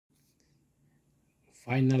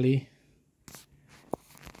Finally,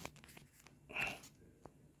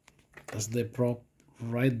 that's the prop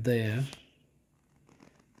right there.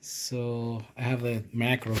 So I have a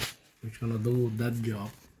macro which gonna do that job.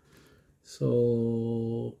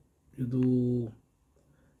 So you do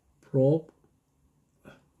prop,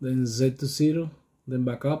 then Z to 0, then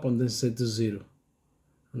back up, and then Z to 0,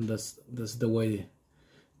 and that's the way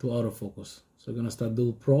to autofocus. So I'm gonna start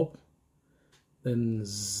do prop, then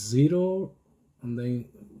 0, and then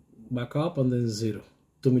back up, and then 0,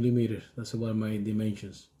 2 millimeters. That's what my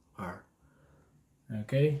dimensions are.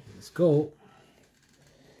 Okay, let's go.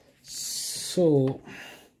 So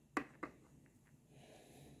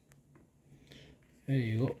there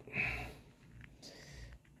you go.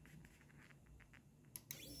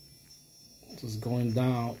 Just going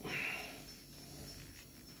down.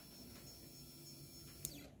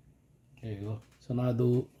 There you go. So now I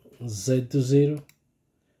do Z to 0.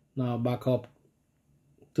 Now back up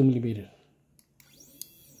 2 millimeters.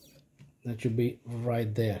 That should be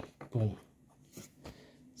right there. Boom.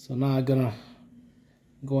 So now I'm gonna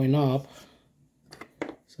going up.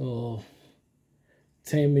 So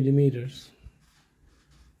 10 millimeters.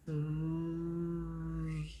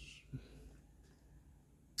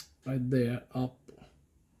 Right there, up.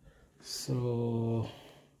 So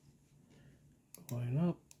going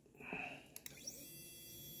up.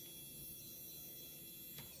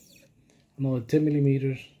 Another 10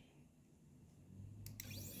 millimeters.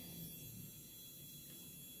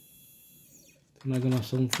 I'm not gonna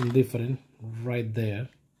something different right there.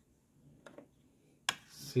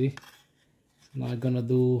 See? Now I'm gonna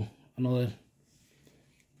do another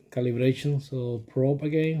calibration. So probe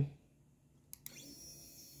again.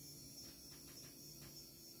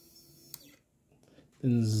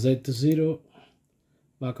 Then Z to 0,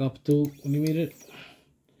 back up 2 millimeters,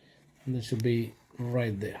 and that should be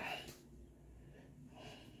right there.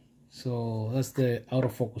 So that's the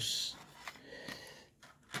autofocus.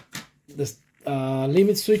 The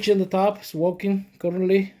limit switch on the top is working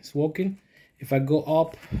currently. It's working. If I go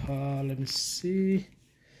up, let me see.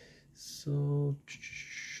 So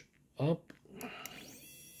up,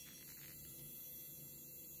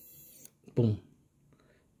 boom,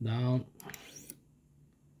 down.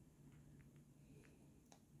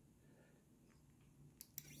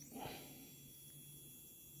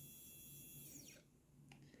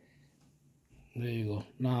 There you go.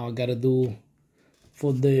 Now I gotta do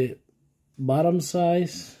for the bottom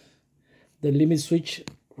size the limit switch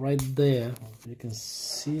right there. You can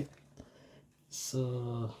see it.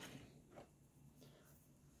 So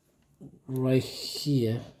right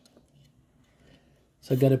here.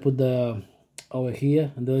 So I gotta put the over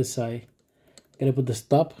here on the other side. Gotta put the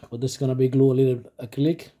stop, but this is gonna be glue a little. A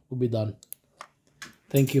click will be done.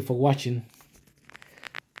 Thank you for watching.